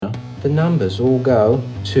the numbers all go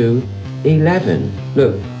to 11.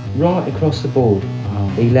 Look, right across the board.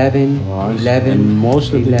 11, 11, and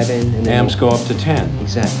most of 11, and the amps go up to 10.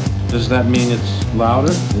 Exactly. Does that mean it's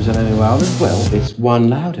louder? Is it any louder? Well, it's one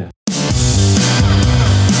louder. These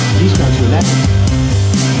go to 11.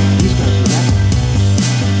 These go to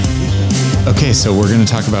 11. Okay, so we're going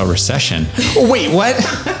to talk about recession. Oh, wait, what?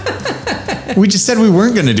 We just said we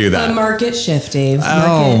weren't going to do that. The market shift, Dave.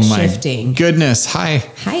 Oh, my shifting. goodness. Hi.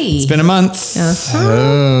 Hi. It's been a month.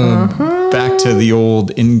 Back to the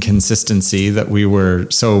old inconsistency that we were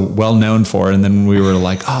so well known for. And then we were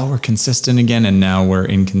like, oh, we're consistent again. And now we're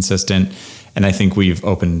inconsistent. And I think we've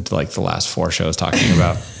opened like the last 4 shows talking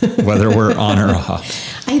about whether we're on or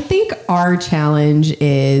off. I think our challenge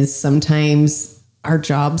is sometimes our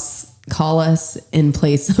jobs call us in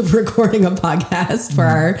place of recording a podcast for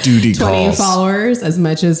our Duty 20 calls. followers. As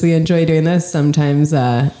much as we enjoy doing this, sometimes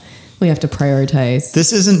we have to prioritize.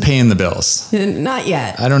 This isn't paying the bills. Not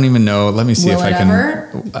yet. I don't even know. Let me see Will if I it can.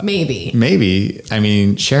 ever? Maybe. Maybe. I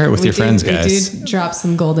mean, share it with your friends, guys. We do drop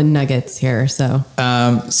some golden nuggets here. So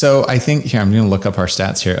So I think here, I'm going to look up our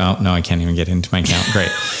stats here. Oh, no, I can't even get into my account. Great.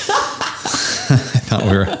 I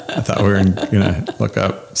thought we were going to look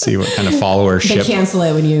up, see what kind of followership. they cancel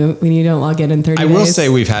it when you don't log in 30 I days. will say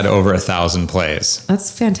we've had over 1,000 plays. That's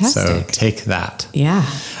fantastic. So take that. Yeah.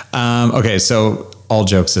 Okay. So all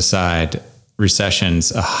jokes aside,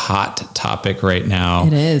 recession's a hot topic right now.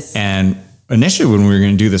 It is. And initially when we were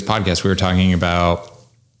going to do this podcast, we were talking about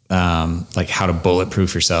like how to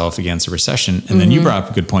bulletproof yourself against a recession. And then you brought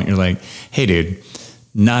up a good point. You're like, hey, dude,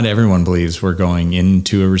 not everyone believes we're going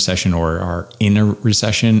into a recession or are in a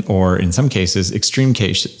recession, or in some cases, extreme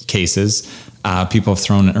cases, people have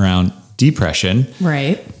thrown around depression,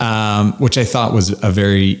 Right. which I thought was a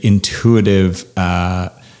very intuitive,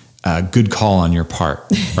 good call on your part,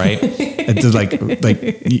 right? It's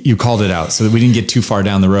like you called it out so that we didn't get too far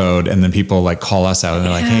down the road, and then people like call us out and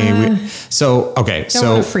they're like, hey, Don't want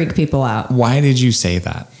to freak people out. Why did you say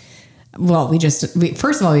that? Well,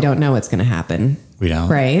 first of all, we don't know what's going to happen. We don't.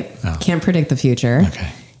 Right? Oh. Can't predict the future.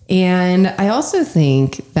 Okay. And I also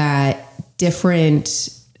think that different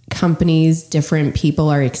companies, different people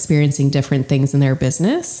are experiencing different things in their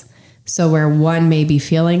business. So where one may be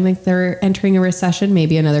feeling like they're entering a recession,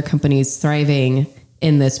 maybe another company's thriving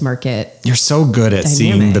in this market. You're so good at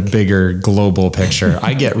seeing the bigger global picture.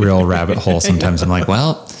 I get real rabbit hole sometimes. I'm like,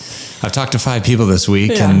 well, I've talked to 5 people this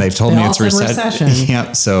week and they've told me it's a recession.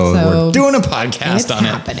 Yeah, so we're doing a podcast on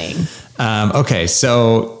happening. Okay,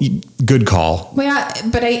 so good call. Well, yeah,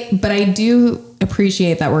 but I do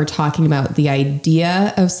appreciate that we're talking about the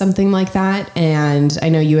idea of something like that. And I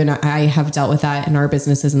know you and I have dealt with that in our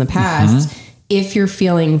businesses in the past. If you're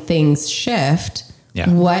feeling things shift,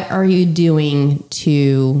 what are you doing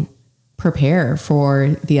to prepare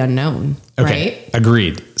for the unknown? Okay, right?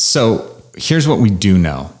 Agreed. So here's what we do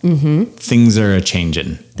know. Things are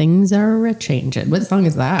a-changing. Things are a-changing. What song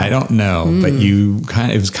is that? I don't know, but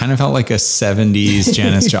it kind of felt like a 70s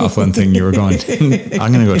Janis Joplin thing. You were going,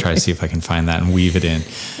 I'm going to go try to see if I can find that and weave it in.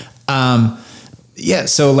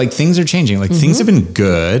 So like things are changing. Like things have been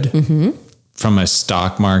good from a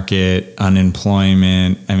stock market,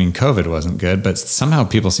 unemployment. I mean, COVID wasn't good, but somehow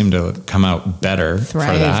people seem to come out better for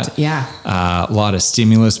that. Yeah. A lot of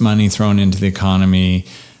stimulus money thrown into the economy.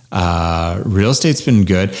 Real estate's been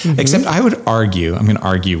good, except I would argue, I'm going to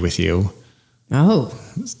argue with you. Oh,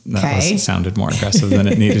 That sounded more aggressive than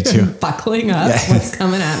it needed to. Buckling up. Yeah. What's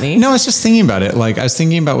coming at me? No, I was just thinking about it. Like I was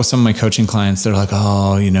thinking about with some of my coaching clients, they're like,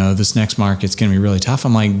 oh, this next market's going to be really tough.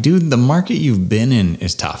 I'm like, dude, the market you've been in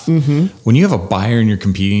is tough. When you have a buyer and you're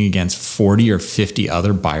competing against 40 or 50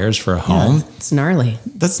 other buyers for a home, it's gnarly.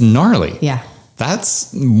 That's gnarly. Yeah.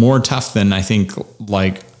 That's more tough than I think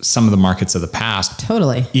like some of the markets of the past.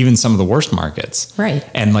 Totally. Even some of the worst markets. Right.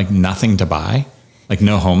 And like nothing to buy, like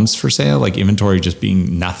no homes for sale, like inventory just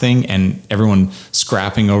being nothing and everyone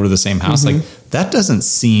scrapping over the same house. Like that doesn't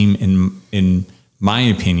seem in my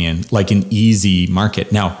opinion, like an easy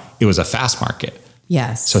market. Now it was a fast market.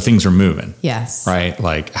 Yes. So things are moving. Yes. Right.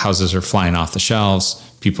 Like houses are flying off the shelves.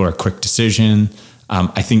 People are quick decision.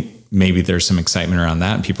 I think maybe there's some excitement around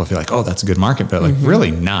that and people feel like, oh, that's a good market, but like really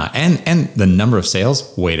not. And the number of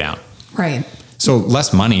sales way down. Right. So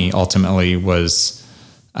less money ultimately was,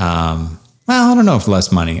 well, I don't know if less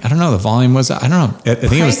money, I don't know. The volume was, I don't know. I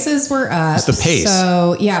think prices were up. It's the pace.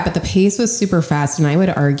 So yeah, but the pace was super fast. And I would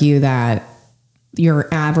argue that your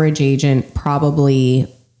average agent probably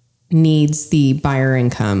needs the buyer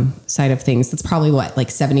income side of things. That's probably what, like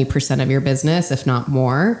 70% of your business, if not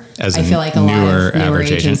more. As I feel like a lot of newer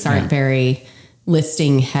agents agent, aren't very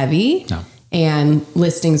listing heavy. No. And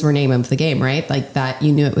listings were name of the game, right? Like that,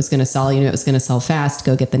 you knew it was going to sell, you knew it was going to sell fast,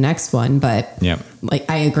 go get the next one. But Yeah. like,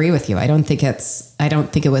 I agree with you. I don't think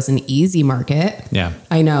it was an easy market. Yeah.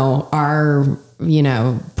 I know our,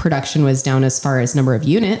 production was down as far as number of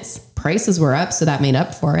units. Prices were up, so that made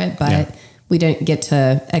up for it. But we didn't get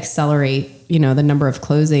to accelerate, the number of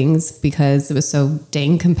closings because it was so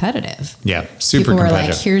dang competitive. Yeah. Super People were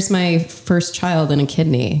competitive. like, here's my first child and a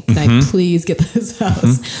kidney. Can I please get this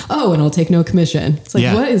house? Oh, and I'll take no commission. It's like,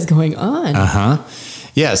 Yeah. what is going on?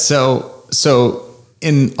 Yeah. So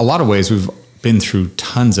in a lot of ways, we've been through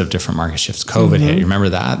tons of different market shifts. COVID hit. You remember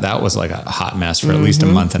that? That was like a hot mess for at least a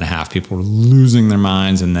month and a half. People were losing their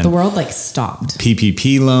minds. And then The world stopped.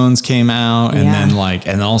 PPP loans came out, and Yeah. then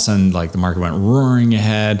and all of a sudden the market went roaring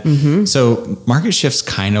ahead. So market shifts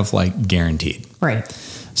kind of guaranteed. Right.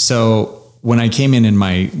 So when I came in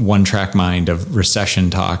my one track mind of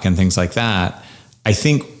recession talk and things like that, I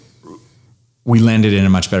think we landed in a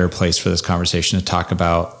much better place for this conversation to talk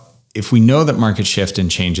about, if we know that market shift and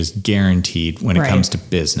change is guaranteed when it Right. comes to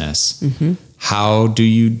business, how do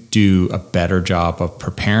you do a better job of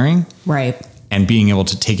preparing Right. and being able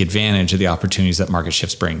to take advantage of the opportunities that market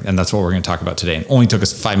shifts bring? And that's what we're going to talk about today. It only took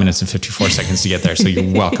us 5 minutes and 54 seconds to get there, so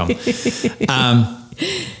you're welcome.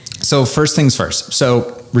 So first things first.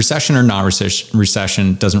 So recession or not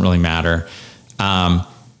recession doesn't really matter.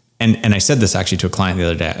 And I said this actually to a client the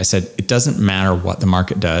other day. I said, it doesn't matter what the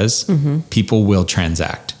market does. People will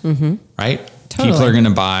transact, right? Totally. People are going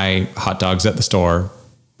to buy hot dogs at the store,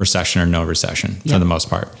 recession or no recession, for the most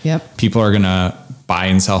part. Yep. People are going to buy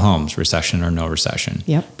and sell homes, recession or no recession.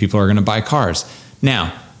 Yep. People are going to buy cars.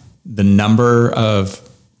 Now, the number of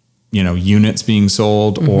units being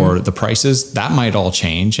sold or the prices, that might all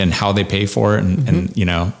change, and how they pay for it. And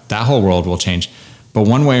that whole world will change. But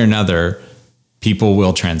one way or another, people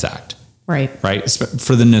will transact, Right. right?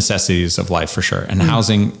 For the necessities of life, for sure. And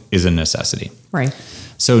housing is a necessity. Right.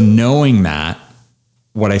 So knowing that,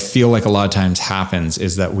 what I feel like a lot of times happens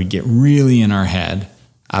is that we get really in our head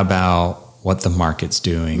about what the market's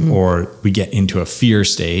doing, or we get into a fear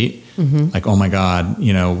state, like, oh my God,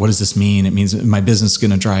 what does this mean? It means my business is going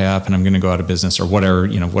to dry up and I'm going to go out of business, or whatever,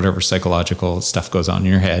 whatever psychological stuff goes on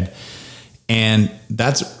in your head. And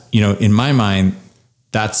that's, in my mind,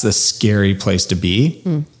 that's the scary place to be.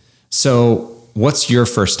 So what's your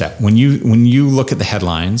first step when you look at the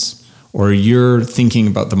headlines, or you're thinking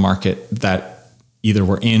about the market that either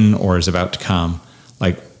we're in or is about to come?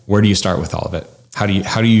 Like, where do you start with all of it? How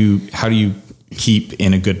do you keep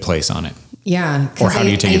in a good place on it? Yeah. Or how do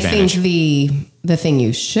you take advantage? I think the thing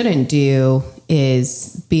you shouldn't do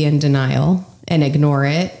is be in denial and ignore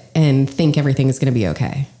it and think everything is going to be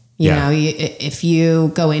okay. If you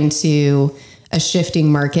go into a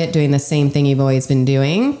shifting market doing the same thing you've always been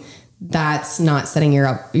doing, that's not setting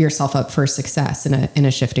yourself up for success in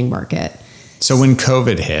a shifting market. So when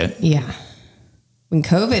COVID hit, When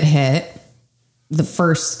COVID hit, the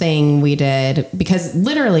first thing we did, because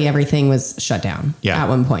literally everything was shut down at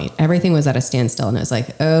one point. Everything was at a standstill, and it was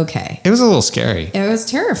like, okay. it was a little scary. It was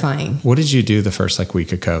terrifying. What did you do the first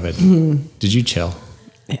week of COVID? Did you chill?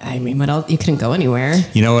 I mean, what else? You couldn't go anywhere.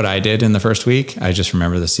 You know what I did in the first week? I just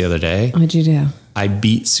remember this the other day. What'd you do? I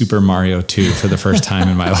beat Super Mario 2 for the first time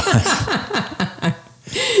in my life.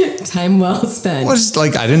 Time well spent. Well, just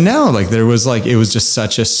I didn't know. It was just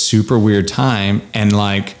such a super weird time. And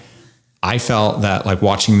I felt that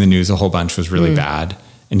watching the news a whole bunch was really bad.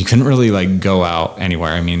 And you couldn't really go out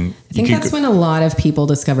anywhere. I mean, I think that's when a lot of people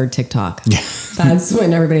discovered TikTok. Yeah. That's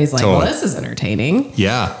when everybody's like, Totally. well, this is entertaining.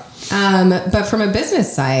 Yeah. But from a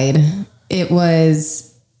business side, it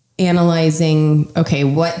was analyzing, okay,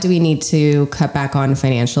 what do we need to cut back on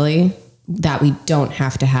financially that we don't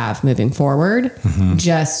have to have moving forward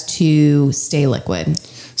just to stay liquid?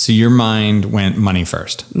 So your mind went money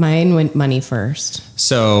first. Mine went money first.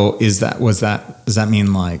 So does that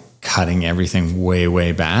mean cutting everything way,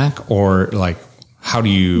 way back, or how do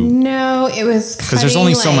you? No, it was Because there's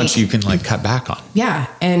only so much you can cut back on. Yeah.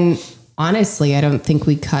 And honestly, I don't think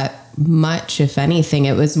we cut much, if anything.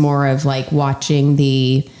 It was more of watching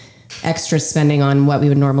the extra spending on what we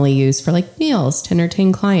would normally use for meals to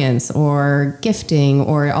entertain clients, or gifting,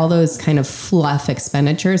 or all those kind of fluff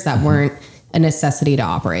expenditures that weren't a necessity to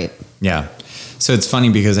operate. Yeah. So it's funny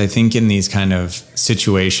because I think in these kind of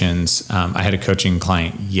situations, I had a coaching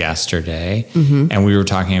client yesterday, and we were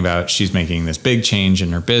talking about, she's making this big change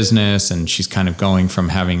in her business, and she's kind of going from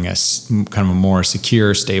having a kind of a more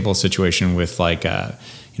secure, stable situation with a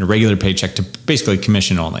regular paycheck to basically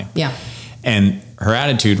commission only. Yeah. And her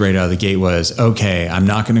attitude right out of the gate was, okay, I'm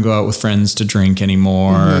not going to go out with friends to drink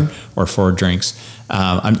anymore or for drinks.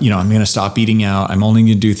 I'm going to stop eating out. I'm only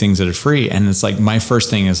going to do things that are free. And it's like, my first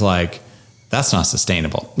thing is like, that's not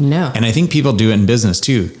sustainable. No. And I think people do it in business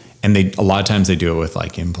too. And a lot of times they do it with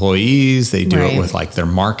like employees. They do it with like their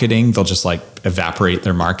marketing. They'll just like evaporate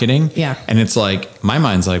their marketing. Yeah. And it's like, my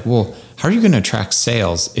mind's like, well, how are you going to attract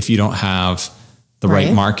sales if you don't have the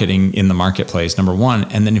right marketing in the marketplace, number one?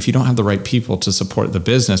 And then if you don't have the right people to support the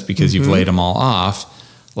business because you've laid them all off,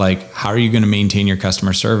 like, how are you going to maintain your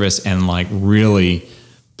customer service and like really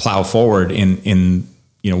plow forward in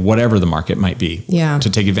whatever the market might be to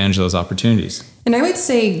take advantage of those opportunities? And I would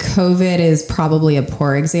say COVID is probably a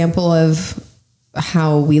poor example of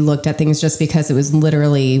how we looked at things, just because it was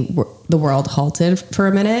literally the world halted for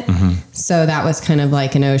a minute. So that was kind of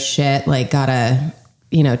like an, oh shit, like gotta,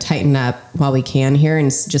 tighten up while we can here and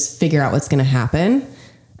just figure out what's going to happen.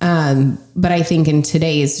 But I think in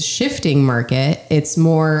today's shifting market, it's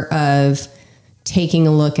more of taking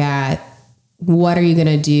a look at what are you going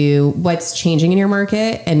to do, what's changing in your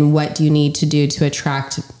market, and what do you need to do to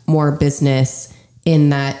attract more business in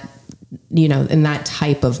that, in that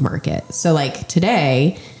type of market. So like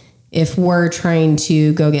today, if we're trying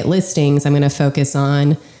to go get listings, I'm going to focus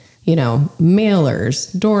on,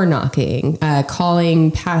 mailers, door knocking,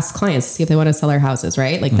 calling past clients to see if they want to sell their houses,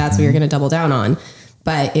 right? Like that's what you're going to double down on.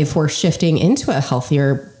 But if we're shifting into a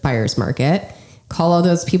healthier buyer's market, call all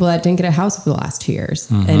those people that didn't get a house over the last 2 years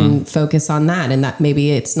and focus on that. And that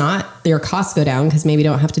maybe it's not their costs go down because maybe you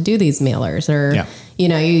don't have to do these mailers or,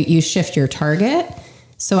 you shift your target.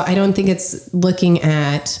 So I don't think it's looking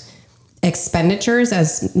at expenditures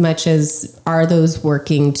as much as are those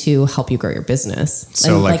working to help you grow your business.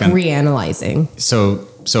 So and like reanalyzing.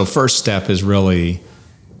 So first step is really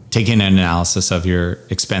taking an analysis of your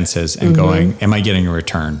expenses and going, am I getting a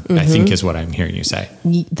return? I think is what I'm hearing you say.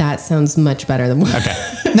 That sounds much better than what. Okay.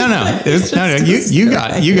 No, you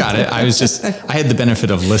got it. I had the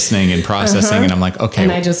benefit of listening and processing and I'm like, okay.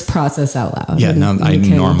 And I just process out loud. Yeah, no, I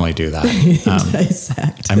normally do that.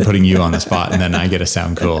 Dissect. I'm putting you on the spot and then I get to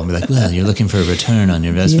sound cool and be like, well, you're looking for a return on your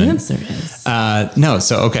investment. The answer is.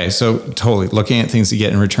 So totally looking at things to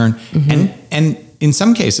get in return. And in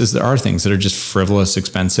some cases, there are things that are just frivolous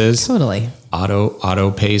expenses. Totally.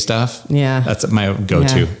 Auto pay stuff. Yeah. That's my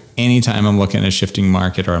go-to. Yeah. Anytime I'm looking at a shifting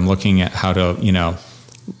market or I'm looking at how to,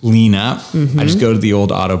 lean up, I just go to the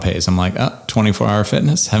old auto pays. I'm like, 24-hour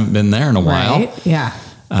fitness. Haven't been there in a while. Right. Yeah.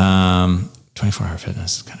 24-hour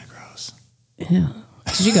fitness is kind of gross. Yeah.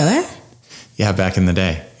 Did you go there? Yeah, back in the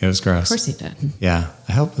day. It was gross. Of course you did. Yeah.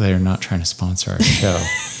 I hope they're not trying to sponsor our show.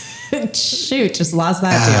 Shoot, just lost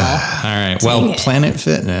that deal. All right. Well, Planet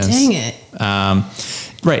Fitness. Dang it.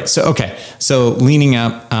 Right. So leaning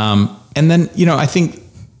up. And then, I think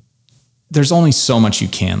there's only so much you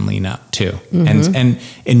can lean up to. And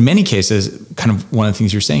in many cases, kind of one of the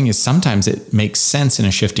things you're saying is sometimes it makes sense in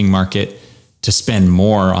a shifting market to spend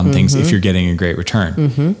more on things if you're getting a great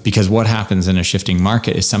return. Because what happens in a shifting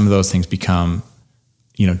market is some of those things become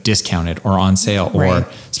discounted or on sale, or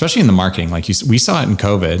especially in the marketing, like we saw it in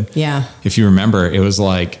COVID. Yeah. If you remember, it was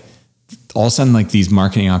like all of a sudden, like these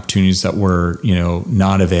marketing opportunities that were,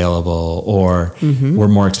 not available or were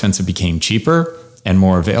more expensive became cheaper and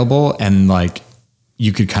more available. And like,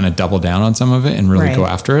 you could kind of double down on some of it and really go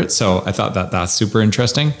after it. So I thought that's super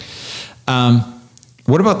interesting.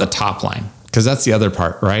 What about the top line? Because that's the other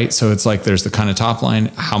part, right? So it's like there's the kind of top line,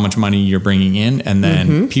 how much money you're bringing in, and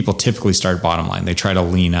then people typically start bottom line. They try to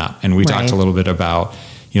lean up, and we talked a little bit about,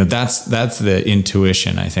 that's the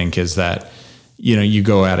intuition. I think is that you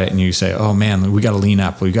go at it and you say, oh man, we got to lean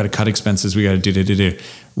up, we got to cut expenses, we got to do,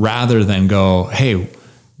 rather than go, hey,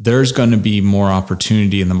 there's going to be more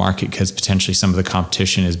opportunity in the market because potentially some of the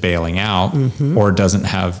competition is bailing out or doesn't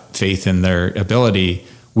have faith in their ability.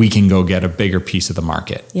 We can go get a bigger piece of the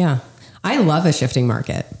market. Yeah. I love a shifting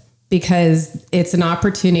market because it's an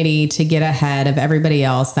opportunity to get ahead of everybody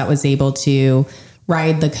else that was able to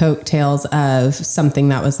ride the coattails of something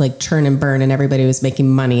that was like churn and burn and everybody was making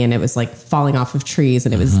money and it was like falling off of trees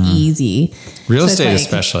and it was easy. Real estate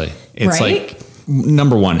especially. It's like,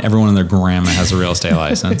 number one, everyone and their grandma has a real estate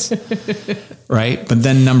license, right? But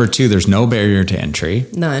then number two, there's no barrier to entry.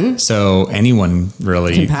 None. So anyone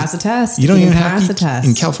really can pass a test. You don't even have to test.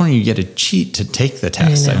 In California, you get a cheat to take the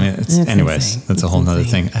test. I mean, anyways, insane. That's a whole nother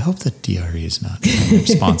thing. I hope the DRE is not trying to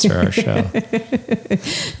sponsor our show.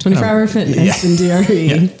 24-hour fitness and DRE.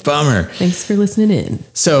 Yeah, bummer. Thanks for listening in.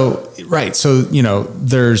 So, right. So,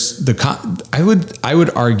 there's I would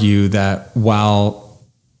argue that while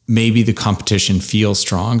maybe the competition feels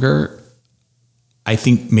stronger, I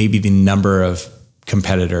think maybe the number of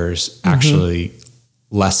competitors actually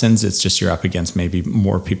lessens. It's just you're up against maybe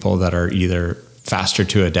more people that are either faster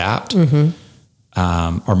to adapt,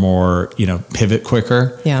 or more, pivot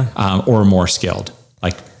quicker, or more skilled.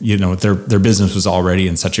 Like, their business was already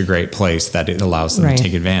in such a great place that it allows them to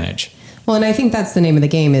take advantage. Well, and I think that's the name of the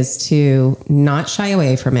game, is to not shy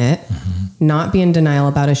away from it, not be in denial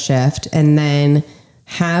about a shift, and then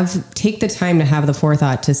take the time to have the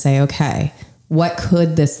forethought to say, okay, what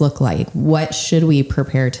could this look like? What should we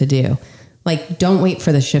prepare to do? Like, don't wait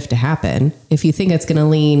for the shift to happen. If you think it's going to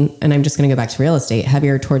lean, and I'm just going to go back to real estate,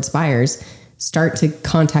 heavier towards buyers, start to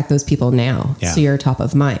contact those people now. Yeah. So you're top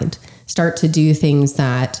of mind. Start to do things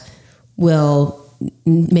that will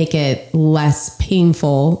make it less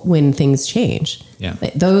painful when things change. Yeah.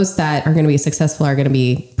 Those that are going to be successful are going to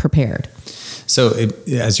be prepared. So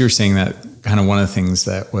as you're saying that, kind of one of the things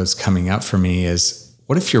that was coming up for me is,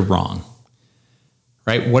 what if you're wrong?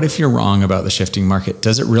 Right? What if you're wrong about the shifting market?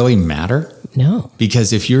 Does it really matter? No.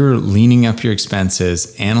 Because if you're leaning up your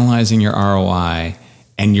expenses, analyzing your ROI,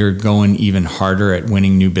 and you're going even harder at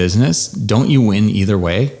winning new business, don't you win either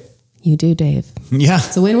way? You do, Dave. Yeah.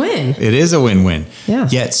 It's a win-win. It is a win-win. Yeah.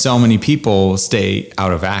 Yet so many people stay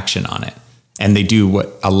out of action on it. And they do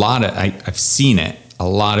what I've seen it. A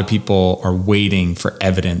lot of people are waiting for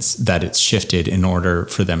evidence that it's shifted in order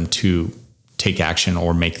for them to take action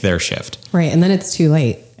or make their shift. Right. And then it's too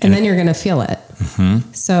late. And then you're going to feel it.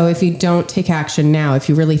 So if you don't take action now, if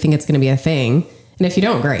you really think it's going to be a thing, and if you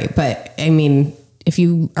don't, great. But I mean, if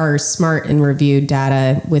you are smart and review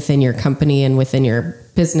data within your company and within your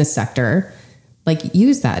business sector, like,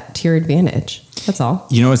 use that to your advantage. That's all.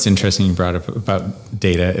 You know what's interesting you brought up about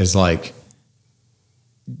data is, like,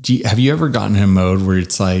 have you ever gotten in a mode where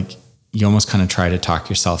it's like you almost kind of try to talk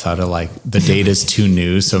yourself out of, like, the data's too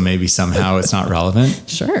new, so maybe somehow it's not relevant?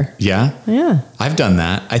 Sure. Yeah? Yeah. I've done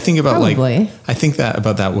that. I think about Probably.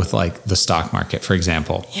 about that with, like, the stock market, for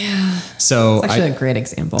example. Yeah. So It's actually a great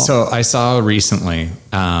example. So I saw recently,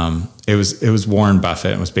 it was Warren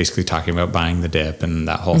Buffett, and was basically talking about buying the dip and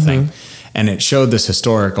that whole thing. And it showed this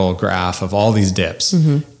historical graph of all these dips,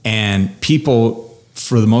 and people,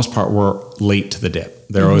 for the most part, were late to the dip.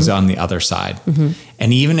 They're always on the other side.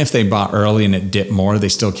 And even if they bought early and it dipped more, they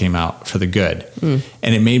still came out for the good. And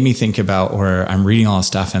it made me think about where I'm reading all this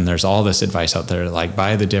stuff, and there's all this advice out there, like,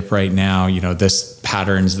 buy the dip right now, this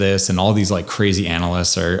patterns this, and all these, like, crazy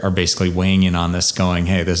analysts are basically weighing in on this, going,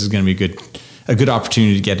 hey, this is going to be a good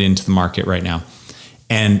opportunity to get into the market right now.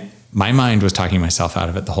 And my mind was talking myself out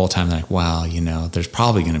of it the whole time. Like, wow, there's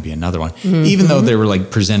probably going to be another one. Even though they were,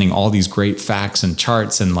 like, presenting all these great facts and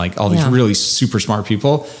charts and, like, all these really super smart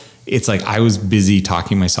people, it's like I was busy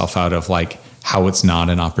talking myself out of, like, how it's not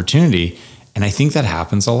an opportunity. And I think that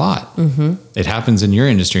happens a lot. It happens in your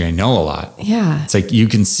industry. I know a lot. Yeah. It's like you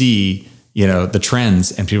can see, the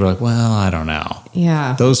trends, and people are like, well, I don't know.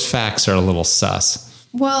 Yeah. Those facts are a little sus.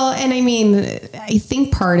 Well, and I mean, I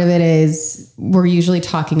think part of it is we're usually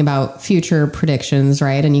talking about future predictions,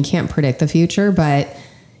 right? And you can't predict the future, but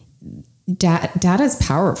data is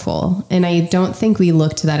powerful. And I don't think we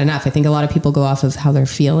look to that enough. I think a lot of people go off of how they're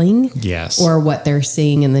feeling, yes, or what they're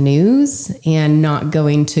seeing in the news, and not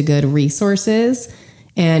going to good resources.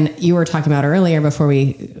 And you were talking about earlier before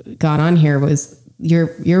we got on here was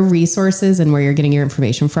your resources and where you're getting your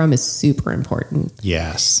information from is super important.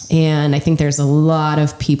 Yes. And I think there's a lot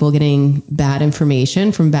of people getting bad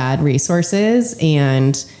information from bad resources,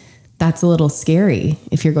 and that's a little scary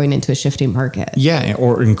if you're going into a shifting market. Yeah,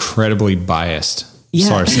 or incredibly biased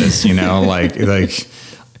sources, like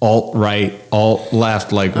alt-right,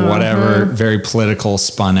 alt-left, like whatever, very political,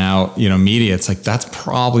 spun out, media. It's like, that's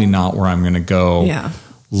probably not where I'm going to go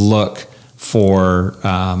look for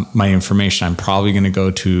my information. I'm probably going to go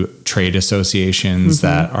to trade associations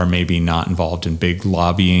that are maybe not involved in big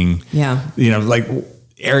lobbying. Yeah. Like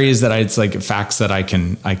areas that it's like facts that I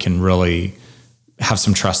can really have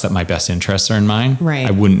some trust that my best interests are in mine. Right.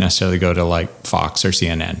 I wouldn't necessarily go to, like, Fox or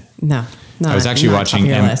CNN. No. I was actually watching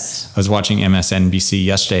MSNBC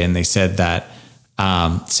yesterday, and they said that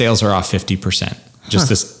sales are off 50%. Just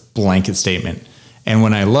this blanket statement. And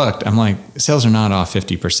when I looked, I'm like, sales are not off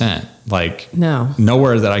 50%. Like,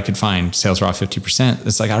 nowhere that I could find sales are off 50%.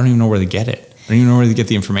 It's like, I don't even know where to get it. I don't even know where to get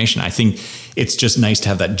the information. I think it's just nice to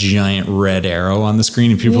have that giant red arrow on the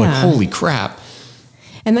screen, and people are like, holy crap.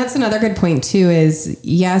 And that's another good point too, is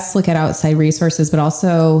yes, look at outside resources, but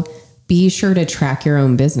also be sure to track your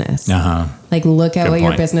own business. Like, look at what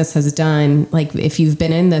your business has done. Like, if you've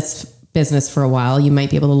been in this business for a while, you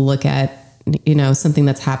might be able to look at, something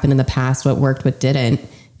that's happened in the past, what worked, what didn't,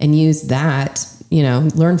 and use that,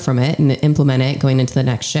 learn from it and implement it going into the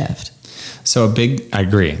next shift. So I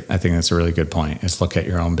agree. I think that's a really good point, is look at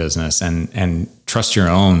your own business and trust your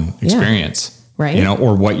own experience, right? You know,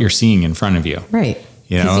 or what you're seeing in front of you. Right.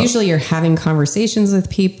 You know, because usually you're having conversations with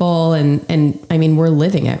people and I mean, we're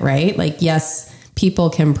living it, right? Like, yes, people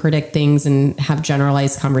can predict things and have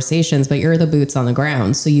generalized conversations, but you're the boots on the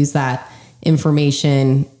ground. So use that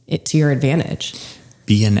information to your advantage.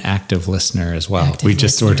 Be an active listener as well. We're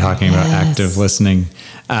talking about active listening.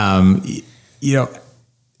 You know,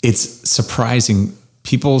 it's surprising.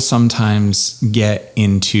 People sometimes get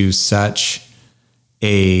into such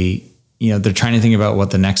they're trying to think about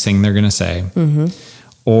what the next thing they're going to say,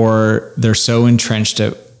 or they're so entrenched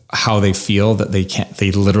at how they feel that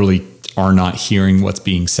they literally are not hearing what's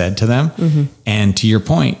being said to them. And to your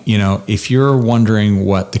point, you know, if you're wondering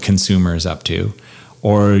what the consumer is up to,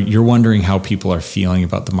 or you're wondering how people are feeling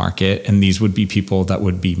about the market, and these would be people that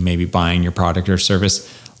would be maybe buying your product or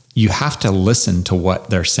service, you have to listen to what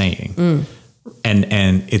they're saying. And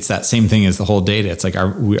it's that same thing as the whole data. It's like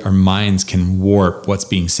our minds can warp what's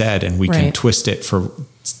being said, and we can twist it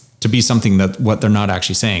to be something that what they're not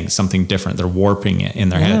actually saying, something different. They're warping it in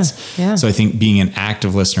their heads. Yeah. So I think being an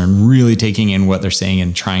active listener and really taking in what they're saying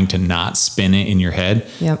and trying to not spin it in your head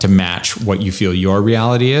to match what you feel your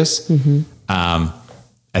reality is,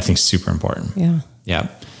 I think is super important. Yeah.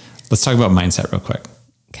 Let's talk about mindset real quick.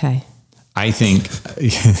 Okay. I think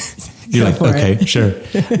you're like, okay, sure.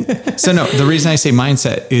 So no, the reason I say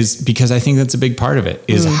mindset is because I think that's a big part of it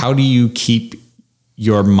is how do you keep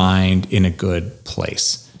your mind in a good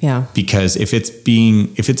place? Yeah. Because if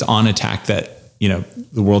it's on attack that, you know,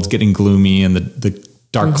 the world's getting gloomy and the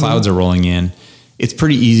dark clouds are rolling in, it's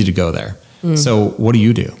pretty easy to go there. So what do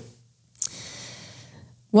you do?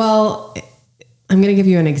 Well, I'm going to give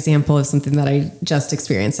you an example of something that I just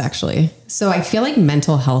experienced, actually. So I feel like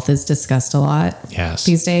mental health is discussed a lot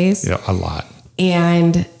these days. Yeah, a lot.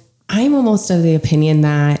 And I'm almost of the opinion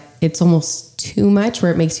that it's almost too much,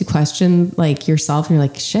 where it makes you question like yourself, and you're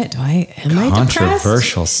like, shit, am I depressed?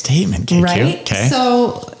 Controversial statement, KQ. Right? Okay.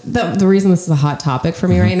 So the reason this is a hot topic for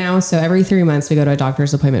me right now, so every 3 months we go to a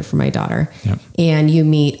doctor's appointment for my daughter, and you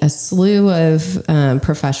meet a slew of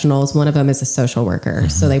professionals. One of them is a social worker.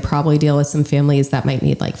 So they probably deal with some families that might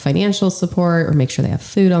need like financial support or make sure they have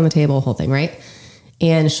food on the table, whole thing, right?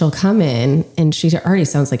 And she'll come in and she already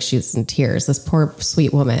sounds like she's in tears, this poor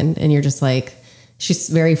sweet woman. And you're just like, she's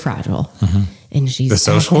very fragile. And she's the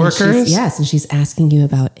social worker. Yes. And she's asking you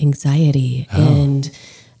about anxiety and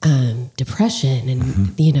depression.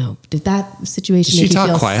 And, you know, did that situation make you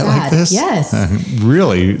feel quiet sad? like this? Yes.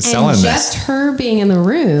 Really selling and this. Just her being in the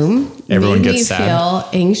room Everyone made gets me sad. feel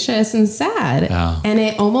anxious and sad. Oh. And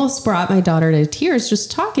it almost brought my daughter to tears just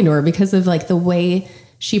talking to her because of like the way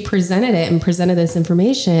she presented it and presented this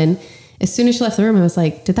information. As soon as she left the room, I was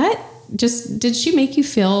like, did she make you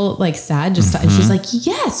feel like sad? And she's like,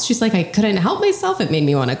 yes. She's like, I couldn't help myself. It made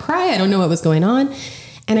me want to cry. I don't know what was going on.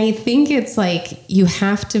 And I think it's like, you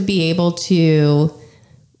have to be able to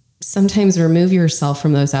sometimes remove yourself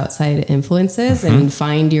from those outside influences and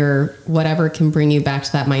find your, whatever can bring you back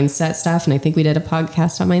to that mindset stuff. And I think we did a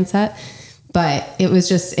podcast on mindset, but it was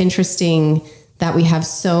just interesting that we have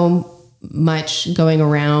so much going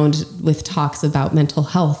around with talks about mental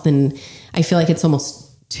health. And I feel like it's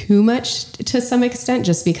almost too much to some extent,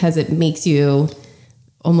 just because it makes you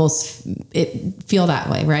almost feel that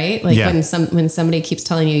way, right? Like when somebody keeps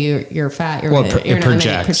telling you you're fat, you're not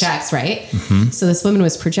projects, right? So this woman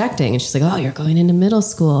was projecting and she's like, oh, you're going into middle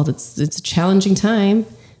school. It's a challenging time.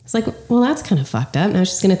 It's like, well, that's kind of fucked up. Now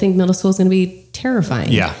she's going to think middle school is going to be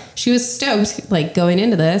terrifying. Yeah. She was stoked, like going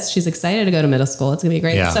into this. She's excited to go to middle school. It's going to be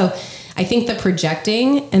great. Yeah. So I think the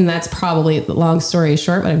projecting, and that's probably, long story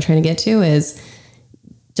short, what I'm trying to get to is,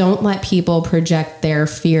 don't let people project their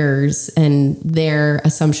fears and their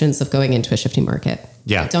assumptions of going into a shifting market.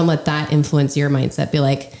 Yeah. Don't let that influence your mindset. Be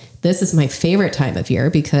like, this is my favorite time of year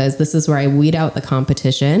because this is where I weed out the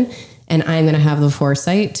competition, and I'm going to have the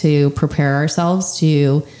foresight to prepare ourselves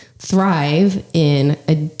to thrive in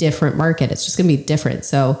a different market. It's just going to be different.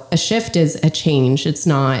 So a shift is a change. It's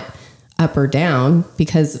not up or down,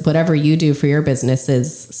 because whatever you do for your business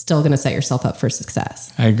is still going to set yourself up for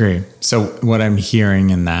success. I agree. So what I'm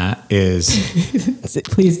hearing in that is...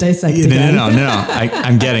 Please dissect again. No.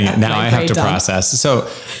 I'm getting it. Now I have to process. So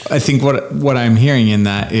I think what I'm hearing in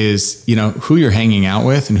that is, you know, who you're hanging out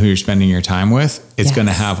with and who you're spending your time with is going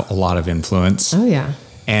to have a lot of influence. Oh, yeah.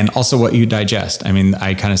 And also what you digest. I mean,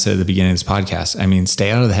 I kind of said at the beginning of this podcast, I mean,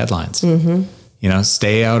 stay out of the headlines. You know,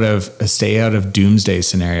 stay out of doomsday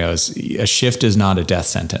scenarios. A shift is not a death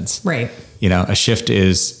sentence. Right. You know, a shift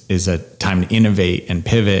is a time to innovate and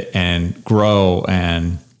pivot and grow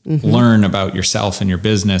and learn about yourself and your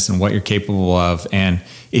business and what you're capable of. And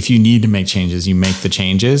if you need to make changes, you make the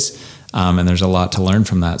changes. And there's a lot to learn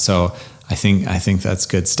from that. So I think that's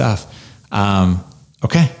good stuff.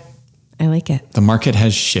 Okay. I like it. The market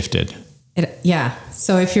has shifted. Yeah.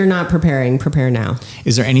 So if you're not preparing, prepare now.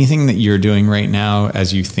 Is there anything that you're doing right now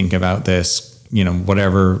as you think about this,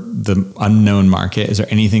 whatever the unknown market, is there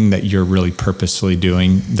anything that you're really purposefully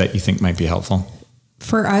doing that you think might be helpful?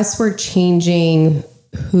 For us, we're changing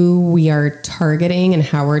who we are targeting and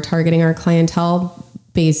how we're targeting our clientele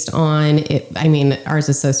based on it. I mean, ours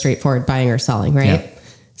is so straightforward, buying or selling, right? Yeah.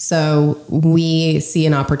 So we see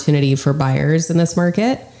an opportunity for buyers in this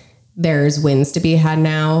market. There's wins to be had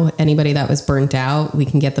now. Anybody that was burnt out, we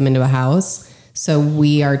can get them into a house. So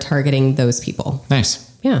we are targeting those people. Nice.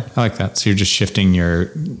 Yeah. I like that. So you're just shifting your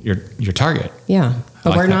target. Yeah.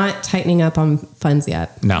 But like we're that. not tightening up on funds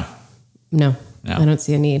yet. No. No. I don't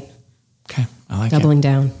see a need. Okay. I like Doubling it.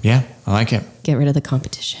 down. Yeah. I like it. Get rid of the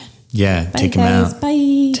competition. Yeah. Bye, Take them guys. out.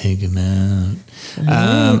 Bye. Take them out.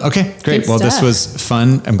 Okay, great. Good Well, this stuff. was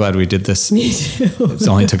fun. I'm glad we did this. Me too. It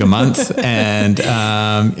only took a month. And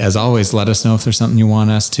as always, let us know if there's something you want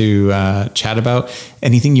us to chat about,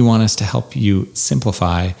 anything you want us to help you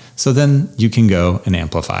simplify. So then you can go and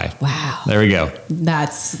amplify. Wow. There we go.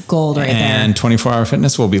 That's gold right And 24 Hour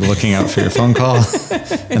Fitness will be looking out for your phone call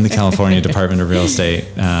and the California Department of Real Estate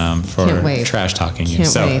for Can't wait. trash talking you. Can't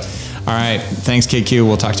So, wait. all right. Thanks, KQ.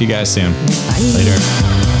 We'll talk to you guys soon. Bye.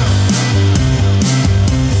 Later.